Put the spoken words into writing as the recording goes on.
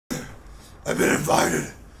I've been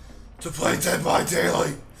invited to play Dead by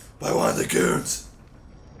Daylight by one of the Goons.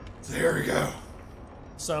 So here we go.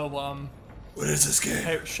 So, What is this game?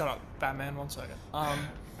 hey, shut up, Batman, 1 second.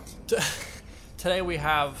 Today we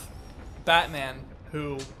have Batman,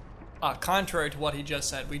 who, contrary to what he just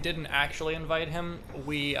said, we didn't actually invite him.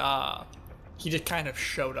 He just kind of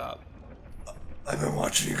showed up. I've been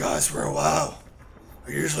watching you guys for a while.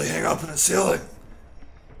 I usually hang up in the ceiling.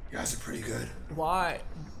 You guys are pretty good. Why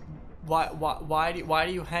do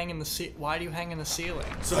you hang in the ceiling?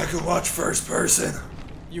 So I can watch first person.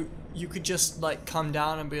 You could just like come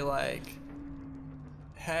down and be like,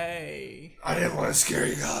 hey. I didn't want to scare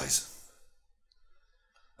you guys.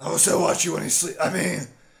 I also watch you when you sleep. I mean,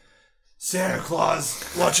 Santa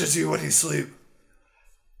Claus watches you when you sleep.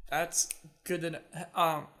 That's good to know.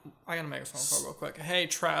 I gotta make a phone call real quick. Hey,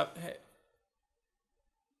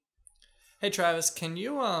 Hey, Travis, can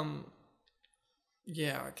you, can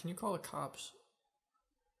you call the cops?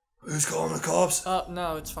 Who's calling the cops?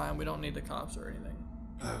 No, it's fine. We don't need the cops or anything.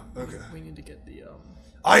 Oh, okay. We need to get the,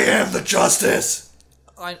 I am the justice!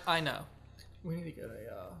 I know. We need to get a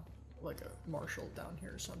marshal down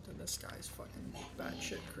here or something. This guy's fucking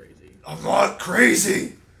batshit crazy. I'm not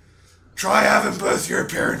crazy! Try having both your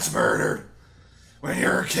parents murdered when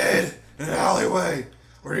you're a kid in an alleyway,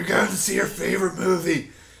 or you're going to see your favorite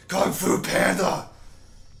movie, Kung Fu Panda.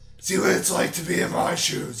 See what it's like to be in my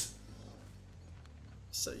shoes.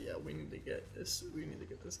 So yeah, we need to get this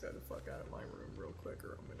guy the fuck out of my room real quick,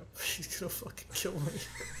 or he's gonna fucking kill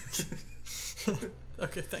me.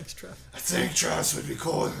 Okay, thanks, Trev. I think Travis would be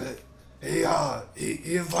cool with it.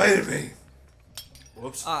 He invited me.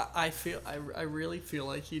 Whoops. I really feel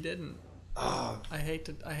like he didn't. I hate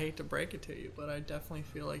to break it to you, but I definitely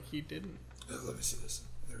feel like he didn't. Let me see this.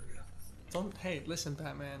 There we go. Hey, listen,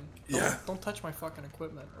 Batman. Don't touch my fucking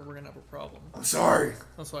equipment, or we're gonna have a problem. I'm sorry.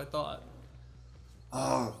 That's what I thought.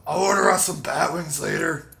 I'll order us some bat wings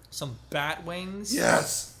later. Some bat wings?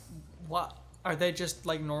 Yes. What? Are they just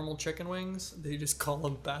like normal chicken wings? They just call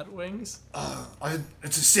them bat wings?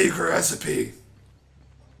 It's a secret recipe.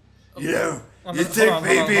 Okay. You know, Hold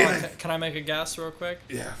on. Can I make a guess real quick?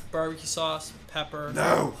 Yeah. Barbecue sauce, pepper,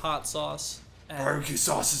 no, hot sauce, and barbecue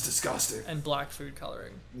sauce is disgusting. And black food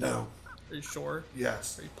coloring. No. Are you sure?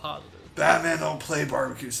 Yes. Are you positive? Batman don't play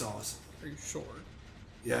barbecue sauce. Are you sure?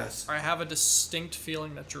 Yes. I have a distinct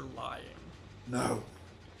feeling that you're lying. No.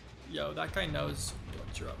 Yo, that guy knows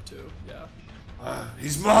what you're up to. Yeah.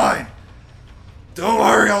 He's mine. Don't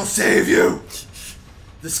worry, I'll save you.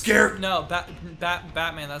 The scare. No,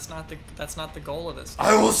 Batman. That's not the goal of this.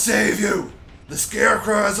 I will save you. The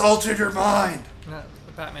Scarecrow has altered your mind. No,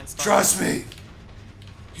 Batman's. Trust me.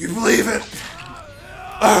 You believe it?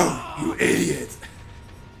 Oh, you idiot.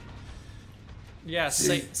 Yeah,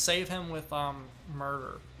 save him with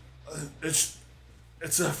murder. It's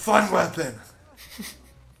a fun weapon.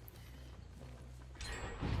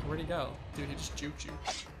 Where'd he go? Dude, he just juked you.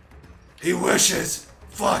 He wishes.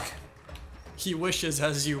 Fuck. He wishes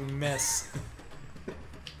as you miss.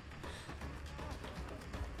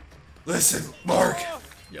 Listen, Mark.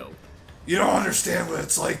 Yo. You don't understand what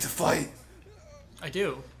it's like to fight. I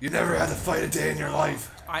do. You never had to fight a day in your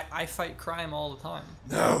life. I fight crime all the time.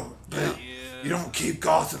 No, but you don't keep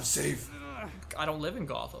Gotham safe. I don't live in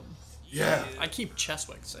Gotham. Yeah. I keep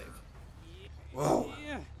Cheswick safe. Well,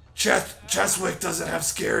 Cheswick doesn't have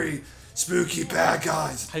scary, spooky bad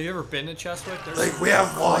guys. Have you ever been to Cheswick? We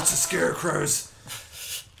have lots of scarecrows.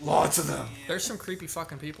 Lots of them. There's some creepy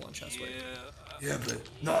fucking people in Cheswick. Yeah, but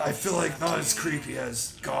I feel like not as creepy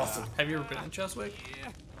as Gotham. Have you ever been in Cheswick?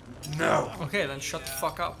 No. Okay, then shut the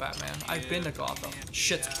fuck up, Batman. I've been to Gotham.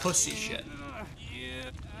 Shit's pussy shit.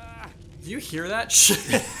 Do you hear that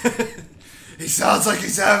shit? He sounds like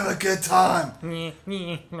he's having a good time.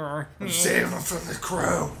 I'm I'm saving him from the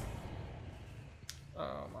crow.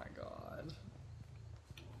 Oh my god.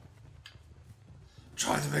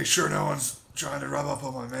 Trying to make sure no one's trying to rub up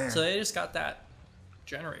on my man. So they just got that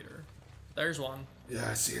generator. There's one. Yeah,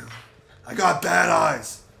 I see him. I got bad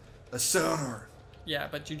eyes. A sonar. Yeah,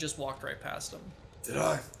 but you just walked right past him. Did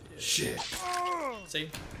I? Shit.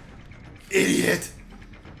 See? Idiot.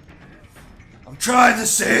 I'm trying to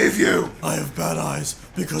save you. I have bad eyes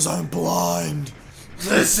because I'm blind.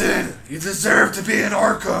 Listen, you deserve to be in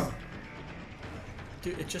Arkham.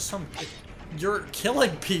 Dude, it's just you're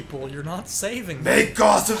killing people. You're not saving them. Make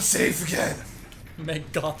Gotham safe again.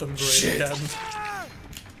 Make Gotham great Shit. again.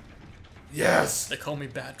 Yes. They call me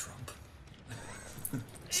Bad Trump.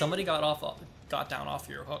 Somebody got down off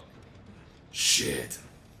your hook. Shit.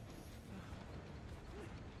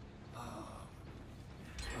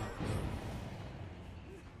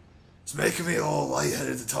 It's making me a little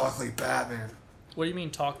lightheaded to talk like Batman. What do you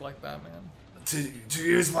mean talk like Batman? To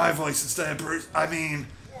use my voice instead of Bruce. I mean,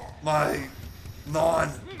 my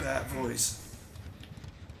non-Bat voice.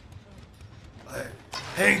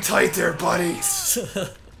 Hang tight there, buddy.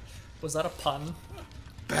 Was that a pun?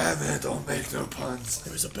 Batman don't make no puns.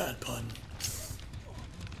 It was a bad pun.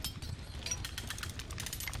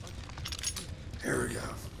 Here we go.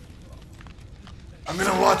 I'm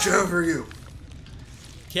gonna watch over you.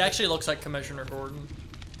 He actually looks like Commissioner Gordon.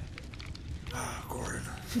 Ah, Gordon.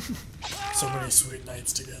 So many sweet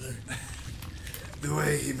nights together. The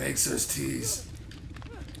way he makes those teas.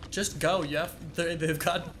 Just go, they've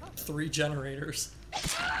got 3 generators.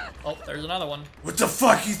 Oh, there's another one. What the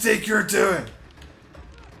fuck you think you're doing?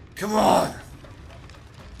 Come on.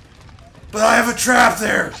 But I have a trap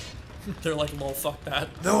there. They're like, lol, fuck that.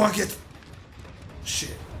 No one gets...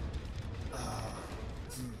 Shit.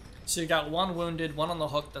 So you got 1 wounded, 1 on the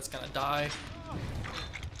hook that's gonna die.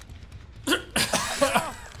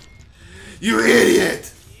 You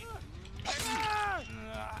idiot!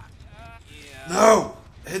 No!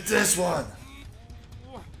 Hit this one!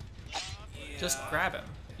 Just grab him.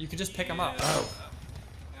 You can just pick him up. Oh.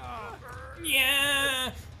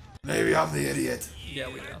 Yeah! Maybe I'm the idiot. Yeah,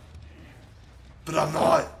 we know. But I'm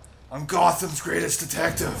not. I'm Gotham's greatest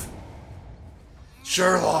detective.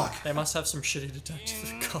 Sherlock. They must have some shitty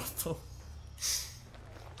detectives in Gotham.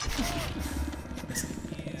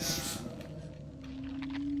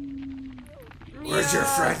 Where's your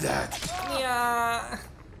friend at? Yeah.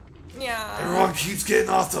 Yeah. Everyone keeps getting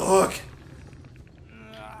off the hook.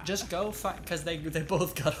 Just go fight, because they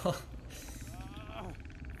both got off.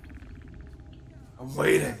 I'm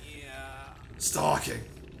waiting. Stalking.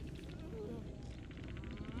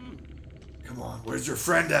 Come on, where's your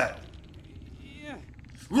friend at?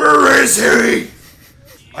 Where is he?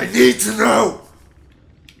 I need to know.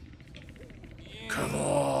 Come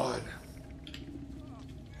on.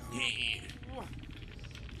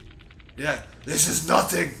 Yeah, this is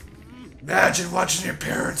nothing. Imagine watching your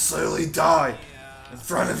parents slowly die in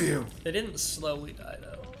front of you. They didn't slowly die,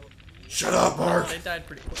 though. Shut up, Mark. They died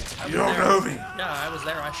pretty quick. You don't know me. Yeah, I was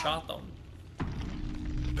there. I shot them.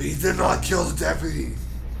 But you did not kill the deputy.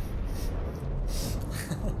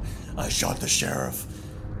 I shot the sheriff.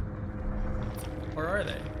 Where are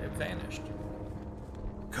they? They've vanished.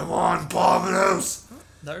 Come on, Bominos.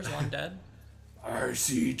 There's one dead. I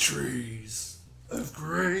see trees of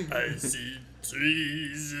green. I see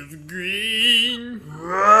trees of green.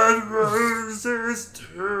 Red roses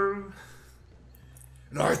too.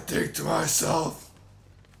 And I think to myself,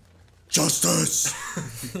 justice.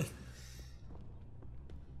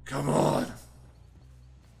 Come on.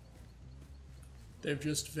 They've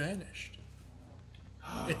just vanished.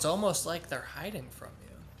 It's almost like they're hiding from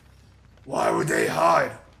you. Why would they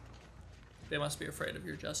hide? They must be afraid of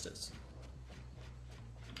your justice.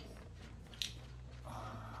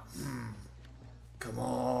 Come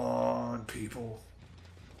on, people.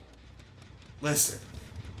 Listen,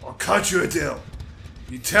 I'll cut you a deal.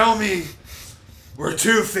 You tell me where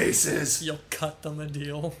Two-Face is. You'll cut them a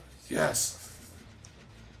deal. Yes.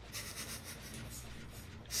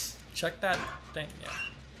 Check that thing, yeah.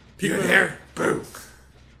 You in here? Boom.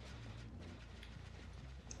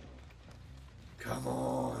 Come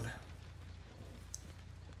on.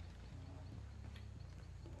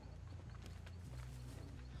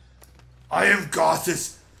 I am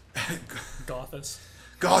Gotham's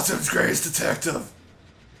greatest detective.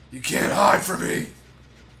 You can't hide from me.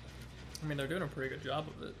 I mean, they're doing a pretty good job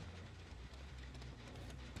of it.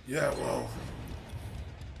 Yeah, well.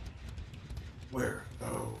 Where?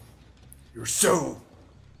 Oh. You're so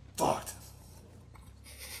fucked.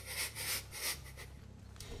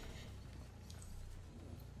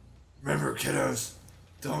 Remember, kiddos,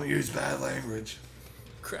 don't use bad language.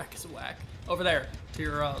 Crack is whack. Over there, to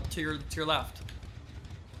your left.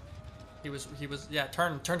 He was, yeah,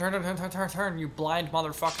 turn, you blind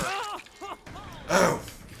motherfucker. Oh.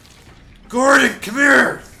 Gordon, come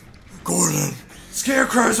here! Gordon!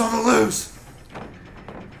 Scarecrow's on the loose!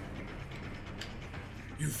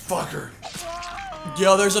 You fucker.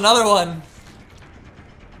 Yo, there's another one!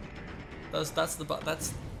 That's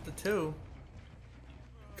the 2.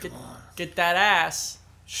 Come on. Get that ass.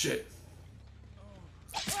 Shit.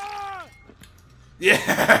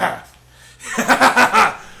 Yeah!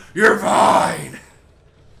 You're mine!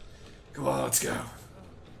 Come on, let's go.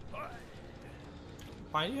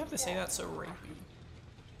 Why do you have to say that so rapey?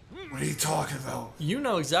 What are you talking about? You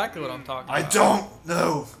know exactly what I'm talking about. I don't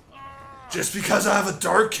know. Just because I have a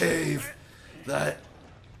dark cave that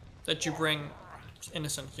you bring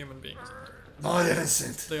innocent human beings into. not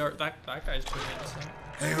innocent. They are that guy's pretty innocent.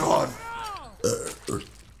 Hang on.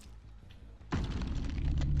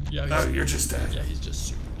 Yeah, Oh, you're just dead. yeah, he's just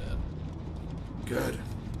super dead. Good.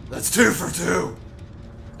 That's 2 for 2.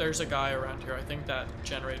 There's a guy around here. I think that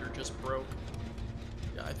generator just broke.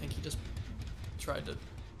 Yeah, I think he just tried to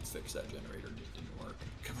fix that generator. It just didn't work.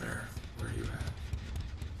 Come here. Where are you at?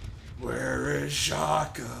 Where is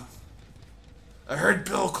Shaka? I heard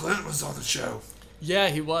Bill Clinton was on the show. Yeah,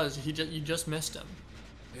 he was. You just missed him.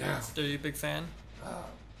 Yeah. Are you a big fan?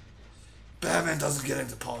 Batman doesn't get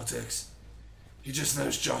into politics. He just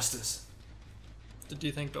knows justice. Do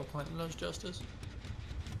you think Bill Clinton knows justice?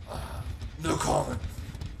 No comment.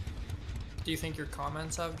 Do you think your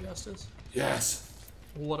comments have justice? Yes.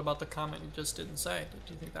 Well, what about the comment you just didn't say?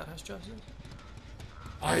 Do you think that has justice?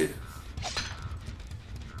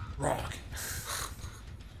 Rock.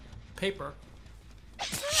 Paper.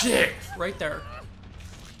 Shit! Right there.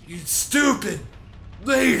 You stupid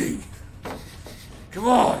lady! Come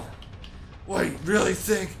on! Wait, really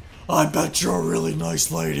think? I bet you're a really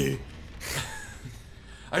nice lady.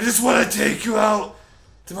 I just want to take you out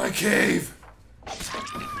to my cave.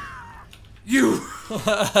 You!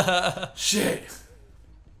 Shit!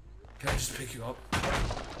 Can I just pick you up?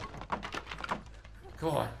 Come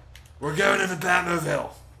on. We're going in the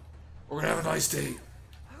Batmobile. We're gonna have a nice date.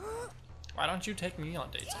 Why don't you take me on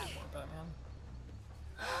dates anymore, Batman?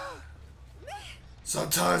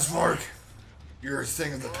 Sometimes, Mark, you're a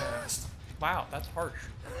thing of the past. Wow, that's harsh.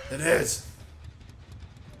 It is.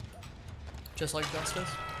 Just like justice?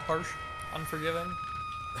 Harsh? Unforgiving?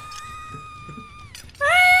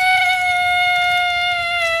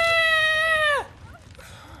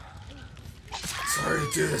 Sorry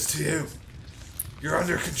to do this to you. You're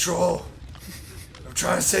under control. I'm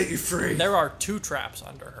trying to set you free. There are 2 traps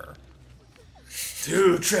under her.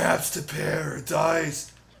 2 traps to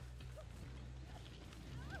paradise.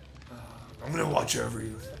 I'm gonna watch over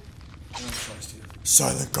you. I don't trust you.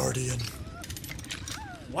 Silent Guardian.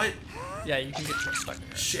 What? Yeah, you can get stuck in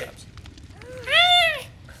her Shit. traps.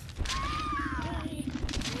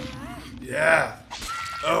 Yeah.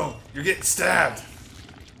 Oh, you're getting stabbed.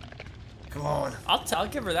 Come on. I'll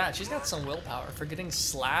give her that. She's got some willpower for getting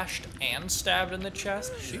slashed and stabbed in the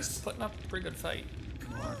chest. She's putting up a pretty good fight.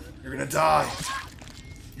 Come on. You're gonna die.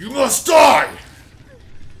 You must die!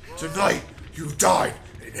 Tonight, you died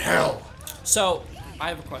in hell. So, I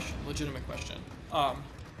have a question. Legitimate question.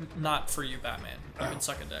 Not for you, Batman. You can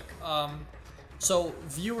suck a dick. So,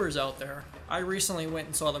 viewers out there, I recently went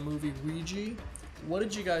and saw the movie Ouija. What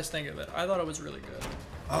did you guys think of it? I thought it was really good.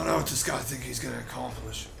 I don't know what this guy thinks he's gonna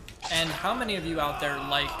accomplish. And how many of you out there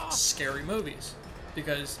like scary movies?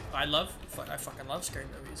 Because I fucking love scary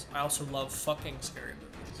movies. I also love fucking scary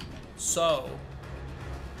movies. So,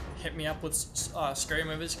 hit me up with scary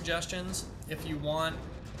movie suggestions if you want.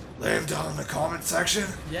 Lay him down in the comment section.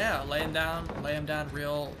 Yeah, lay him down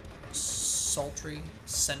real sultry,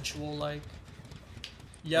 sensual like.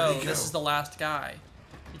 Yo, this is the last guy.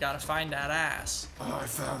 You gotta find that ass. Oh, I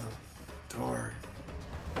found him. Don't worry.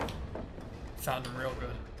 Found him real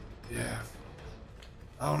good. Yeah.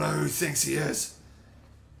 I don't know who he thinks he is.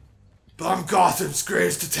 But I'm Gotham's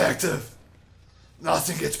greatest detective.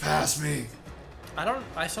 Nothing gets past me.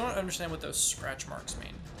 I still don't understand what those scratch marks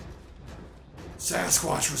mean.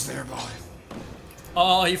 Sasquatch was nearby.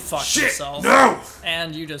 Oh, he fucked Shit! himself. No!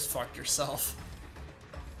 And you just fucked yourself.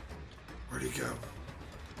 Where'd he go?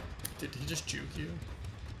 Did he just juke you?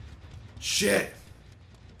 Shit!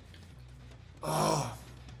 Oh.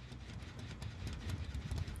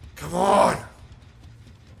 Come on!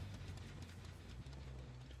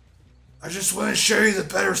 I just want to show you the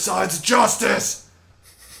better sides of justice!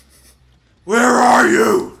 Where are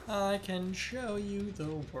you? I can show you the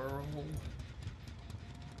world.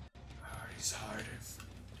 Oh, he's hiding.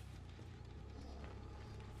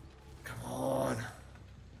 Come on.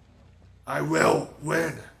 I will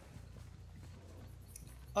win.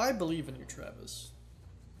 I believe in you, Travis.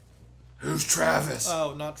 Who's Travis?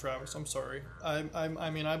 Oh, not Travis. I'm sorry. I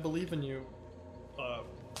mean, I believe in you.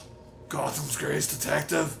 Gotham's greatest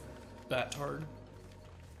detective? Bat-hard.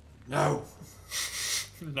 No.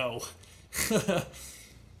 No.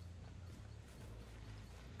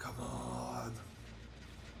 Come on.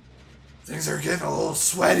 Things are getting a little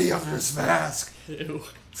sweaty under his mask. Ew.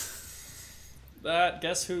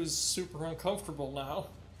 Guess who's super uncomfortable now?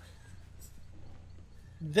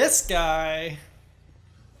 This guy.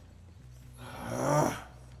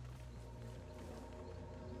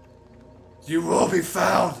 You will be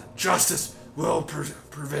found. Justice will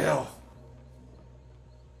prevail.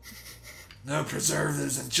 No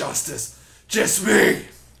preservatives in justice. Just me.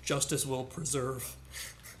 Justice will preserve.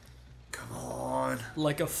 Come on.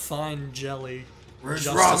 Like a fine jelly. Where's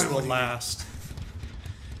Justice Robin will when you- last.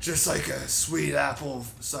 Just like a sweet apple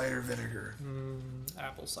cider vinegar.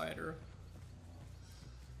 Apple cider.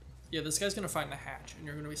 Yeah, this guy's gonna find the hatch, and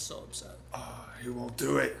you're gonna be so upset. He won't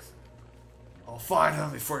do it. I'll find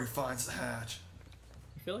him before he finds the hatch.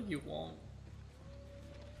 I feel like you won't.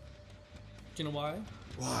 Do you know why?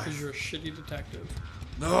 Why? Because you're a shitty detective.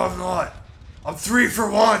 No, I'm not. I'm 3 for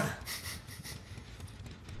 1.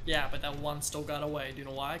 Yeah, but that one still got away. Do you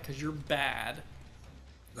know why? Because you're bad.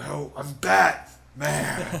 No, I'm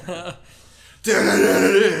Batman.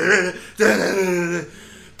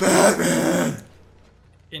 Batman.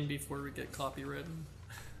 In before we get copywritten.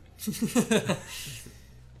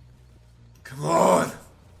 Come on.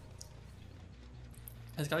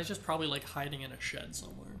 This guy's just probably like hiding in a shed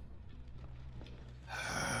somewhere.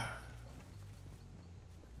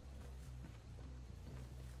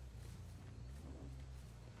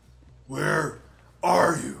 Where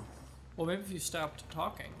are you? Well, maybe if you stopped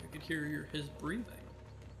talking, we could hear his breathing.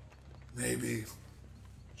 Maybe.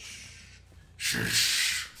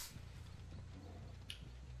 Shh.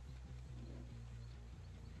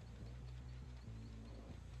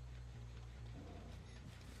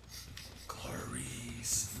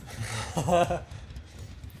 Clarice.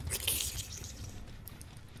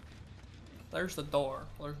 There's the door.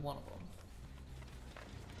 There's one of them.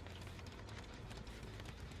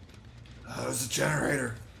 That was the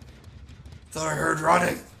generator. Thought I heard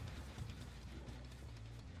running.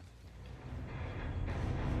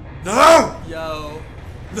 No! Yo.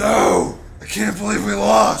 No! I can't believe we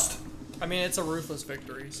lost. I mean, it's a ruthless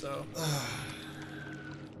victory, so.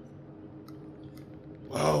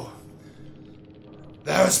 Well,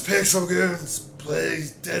 that was Pixel Goons.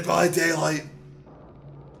 Plays Dead by Daylight.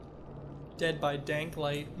 Dead by dank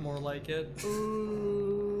light, more like it.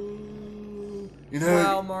 Ooh. You know,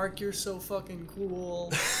 Wow, Mark, you're so fucking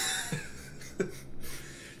cool.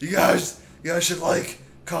 you guys should like,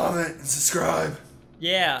 comment, and subscribe.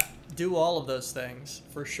 Yeah, do all of those things,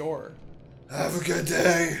 for sure. Have a good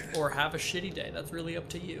day. Or have a shitty day. That's really up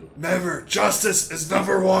to you. Remember, justice is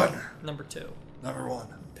number 1. Number 2. Number 1.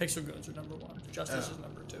 Pixel Goons are number 1. Justice is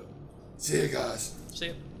number 2. See you guys. See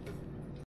ya.